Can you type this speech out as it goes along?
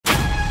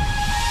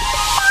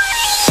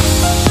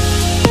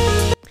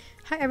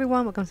Hi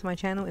everyone, welcome to my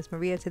channel. It's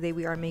Maria. Today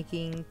we are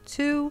making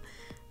two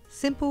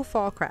simple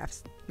fall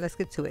crafts. Let's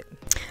get to it.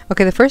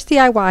 Okay, the first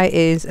DIY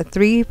is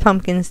 3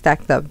 pumpkins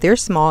stacked up. They're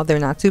small, they're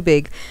not too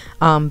big,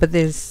 but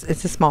it's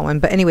a small one.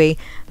 But anyway,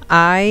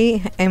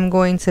 I am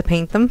going to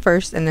paint them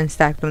first and then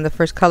stack them. The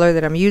first color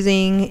that I'm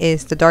using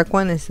is the dark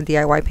one. It's the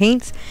DIY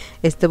paints.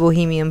 It's the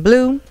Bohemian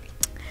blue.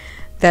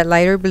 That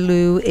lighter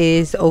blue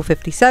is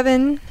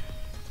 057.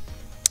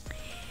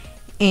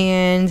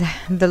 And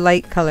the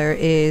light color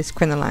is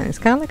Crinoline. It's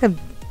kind of like a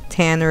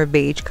tan or a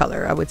beige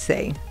color, I would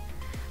say.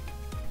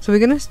 So we're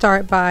going to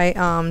start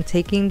by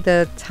taking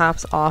the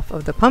tops off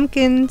of the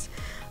pumpkins,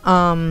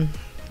 the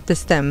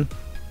stem.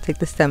 Take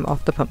the stem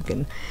off the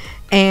pumpkin.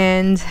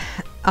 And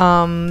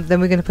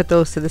then we're going to put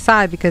those to the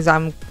side because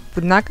I'm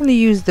not going to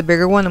use the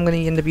bigger one. I'm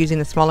going to end up using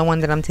the smaller one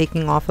that I'm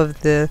taking off of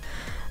the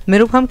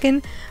middle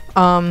pumpkin.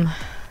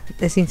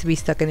 It seems to be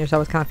stuck in there, so I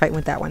was kind of fighting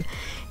with that one.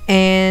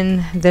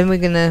 And then we're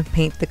gonna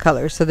paint the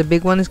colors. So the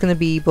big one is gonna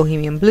be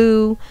Bohemian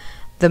blue,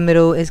 the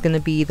middle is gonna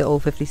be the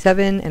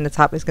 057, and the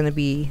top is gonna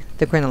be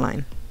the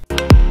Crinoline.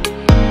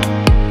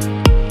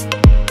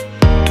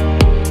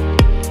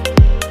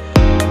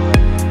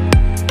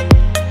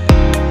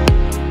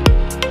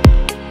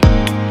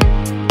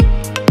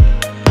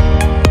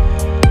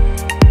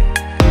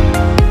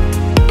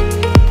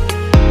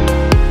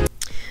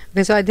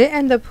 Okay, so I did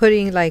end up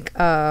putting like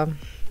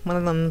one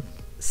of them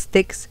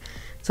sticks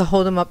to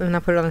hold them up, and I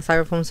put it on the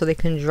styrofoam so they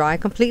can dry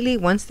completely.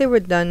 Once they were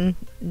done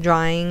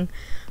drying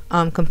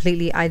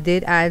completely, I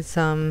did add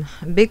some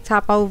big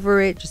top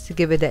over it just to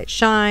give it that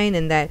shine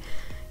and that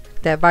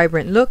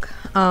vibrant look,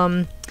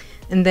 and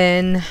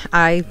then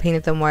I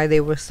painted them while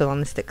they were still on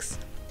the sticks.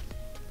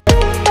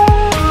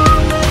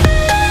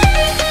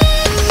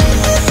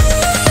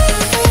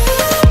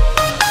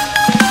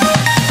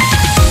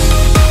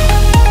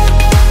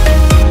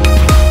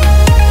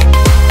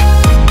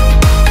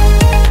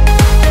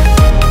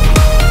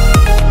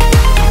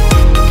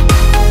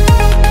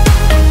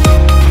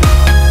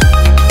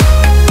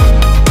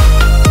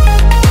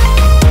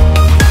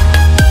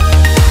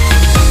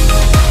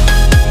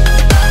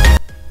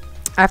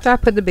 After I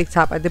put the big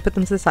top, I did put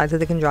them to the side so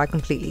they can dry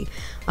completely.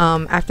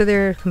 After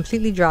they're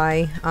completely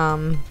dry,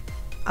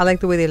 I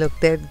like the way they look.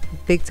 Their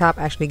big top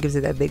actually gives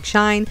it that big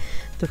shine.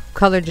 The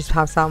color just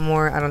pops out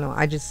more. I don't know.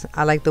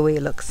 I like the way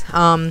it looks.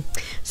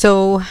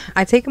 So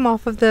I take them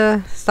off of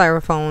the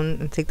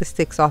styrofoam and take the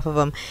sticks off of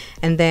them,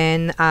 and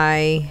then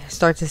I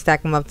start to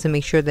stack them up to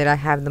make sure that I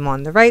have them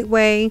on the right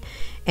way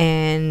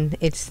and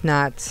it's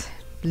not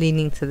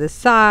leaning to the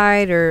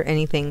side or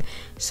anything.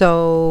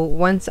 So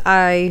once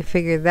I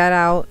figure that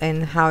out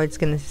and how it's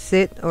gonna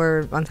sit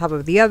or on top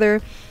of the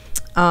other,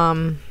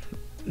 then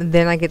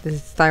I get the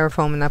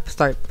styrofoam and I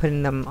start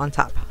putting them on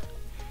top.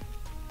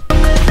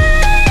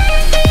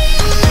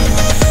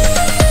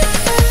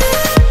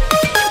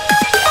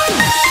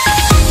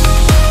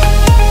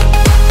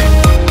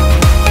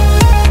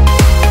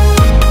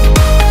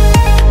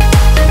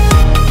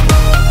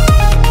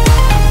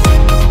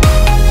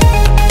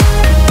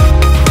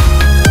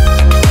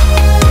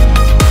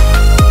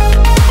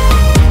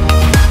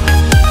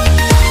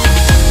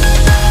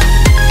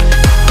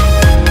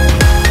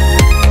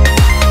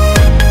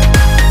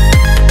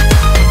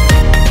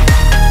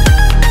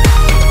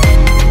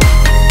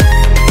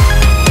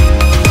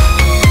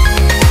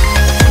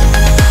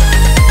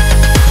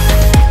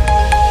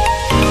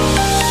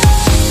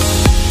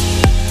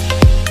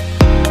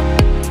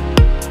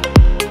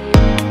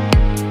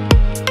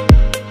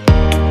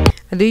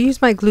 I do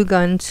use my glue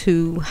gun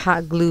to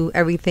hot glue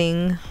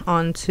everything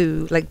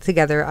onto, like,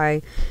 together.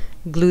 I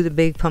glue the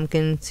big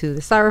pumpkin to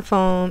the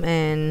styrofoam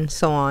and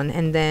so on,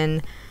 and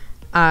then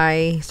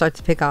I start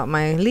to pick out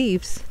my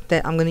leaves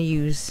that I'm going to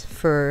use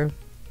to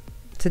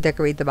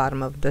decorate the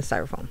bottom of the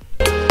styrofoam.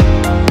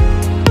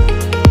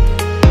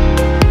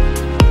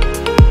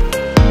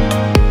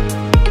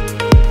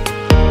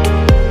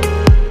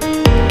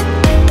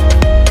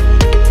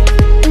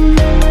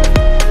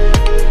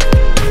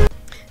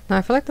 Now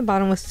I feel like the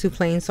bottom was too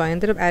plain, so I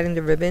ended up adding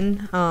the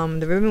ribbon.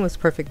 The ribbon was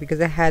perfect because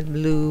it had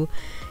blue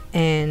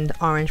and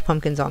orange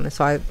pumpkins on it,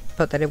 so I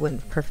thought that it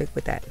went perfect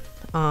with that.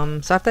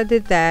 So after I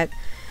did that,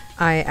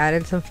 I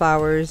added some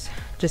flowers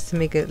just to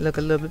make it look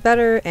a little bit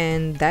better,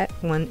 and that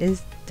one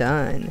is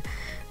done.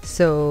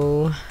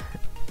 So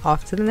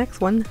off to the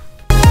next one.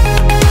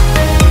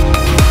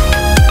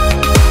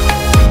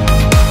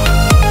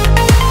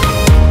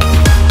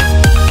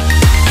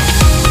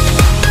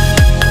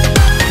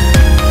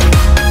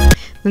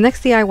 The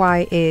next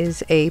DIY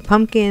is a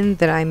pumpkin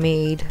that I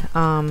made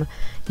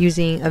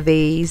using a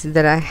vase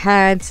that I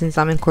had. Since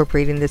I'm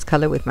incorporating this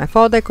color with my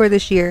fall decor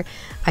this year,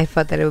 I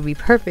thought that it would be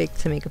perfect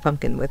to make a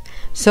pumpkin with.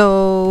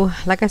 So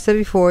like I said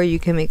before, you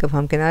can make a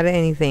pumpkin out of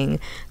anything.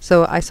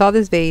 So I saw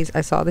this vase,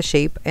 I saw the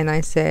shape, and I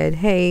said,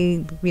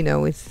 hey, you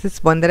know, it's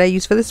this one that I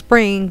use for the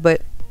spring,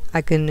 but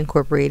I can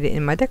incorporate it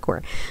in my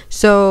decor.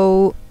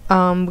 So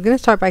we're gonna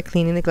start by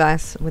cleaning the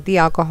glass with the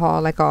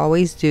alcohol like I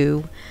always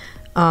do.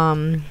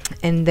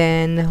 And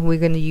then we're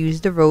going to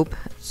use the rope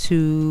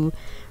to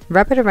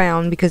wrap it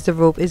around because the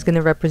rope is going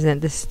to represent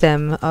the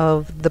stem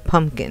of the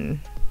pumpkin.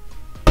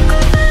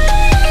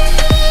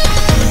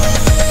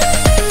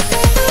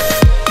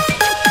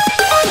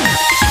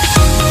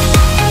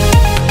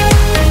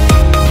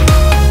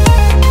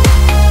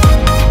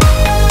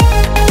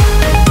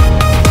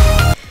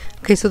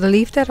 Okay, so the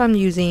leaf that I'm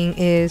using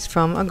is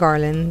from a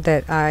garland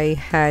that I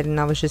had, and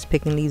I was just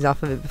picking leaves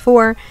off of it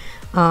before,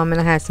 and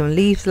I had some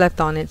leaves left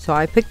on it, so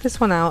I picked this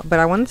one out, but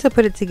I wanted to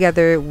put it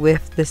together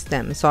with the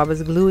stem. So I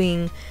was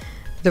gluing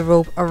the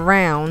rope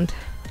around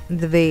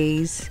the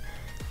vase,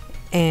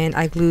 and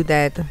I glued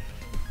that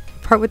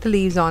part with the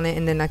leaves on it,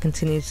 and then I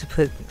continued to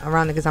put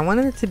around it because I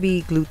wanted it to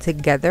be glued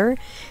together,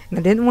 and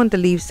I didn't want the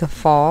leaves to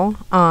fall.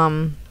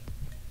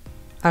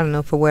 I don't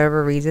know, for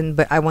whatever reason,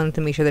 but I wanted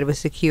to make sure that it was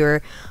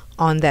secure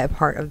on that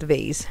part of the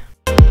vase.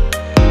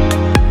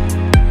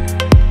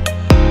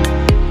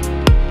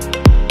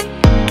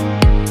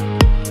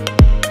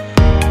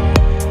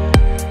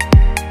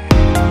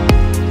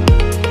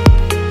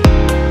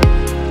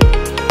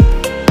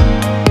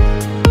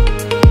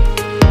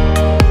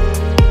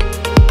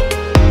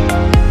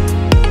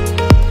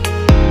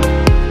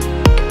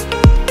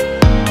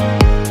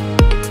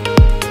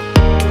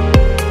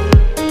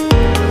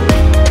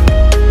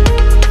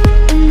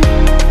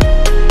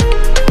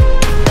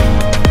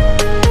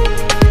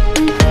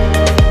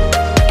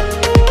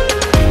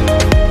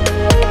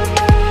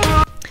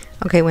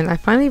 Okay, when I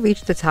finally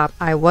reached the top,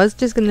 I was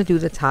just gonna do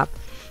the top,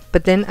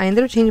 but then I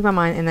ended up changing my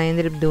mind and I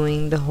ended up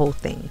doing the whole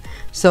thing.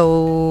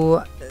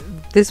 So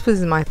this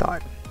was my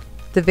thought.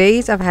 The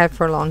vase I've had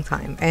for a long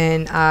time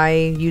and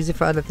I use it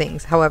for other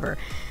things. However,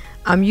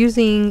 I'm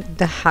using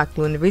the hot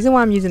glue, and the reason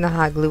why I'm using the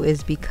hot glue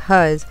is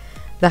because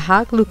the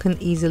hot glue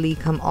can easily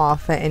come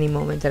off at any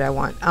moment that I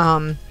want.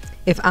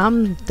 If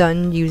I'm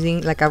done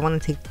using, like I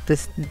want to take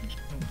this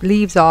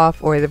leaves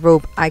off or the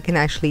rope, I can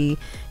actually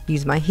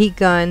use my heat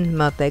gun,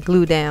 melt that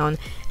glue down,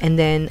 and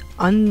then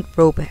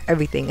unrope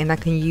everything, and I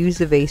can use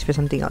the vase for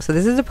something else. So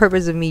this is the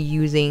purpose of me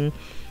using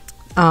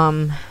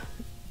the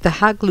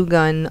hot glue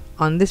gun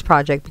on this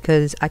project,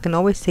 because I can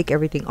always take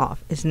everything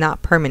off. It's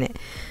not permanent.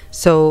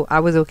 So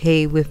I was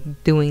okay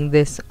with doing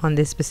this on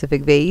this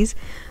specific vase,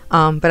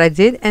 but I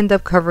did end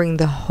up covering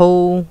the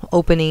whole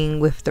opening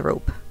with the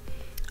rope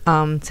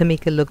to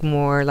make it look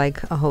more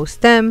like a whole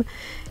stem,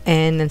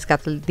 and then it's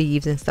got the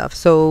leaves and stuff.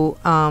 So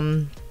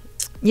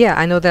yeah,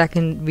 I know that I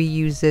can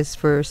reuse this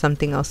for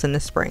something else in the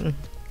spring.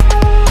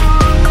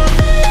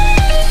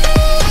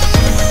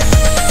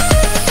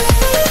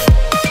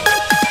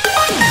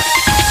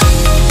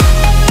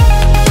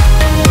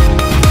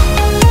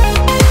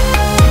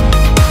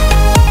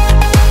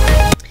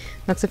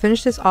 Now to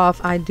finish this off,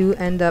 I do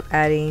end up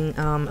adding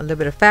a little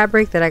bit of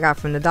fabric that I got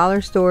from the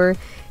dollar store,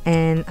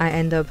 and I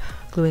end up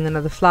gluing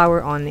another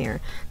flower on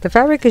there. The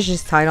fabric is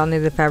just tied on there.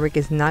 The fabric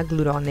is not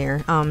glued on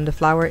there. The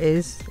flower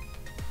is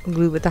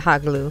glued with the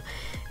hot glue,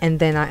 and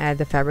then I add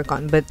the fabric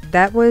on. But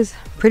that was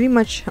pretty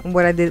much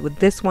what I did with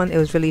this one. It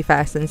was really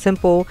fast and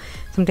simple,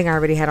 something I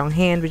already had on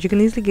hand, but you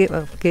can easily get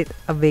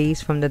a vase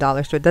from the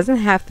dollar store. It doesn't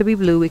have to be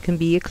blue, it can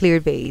be a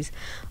clear vase.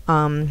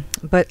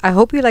 But I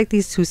hope you like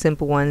these two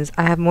simple ones.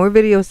 I have more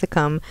videos to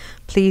come.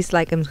 Please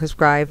like and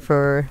subscribe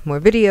for more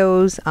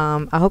videos.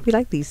 I hope you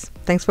like these.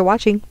 Thanks for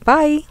watching.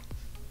 Bye.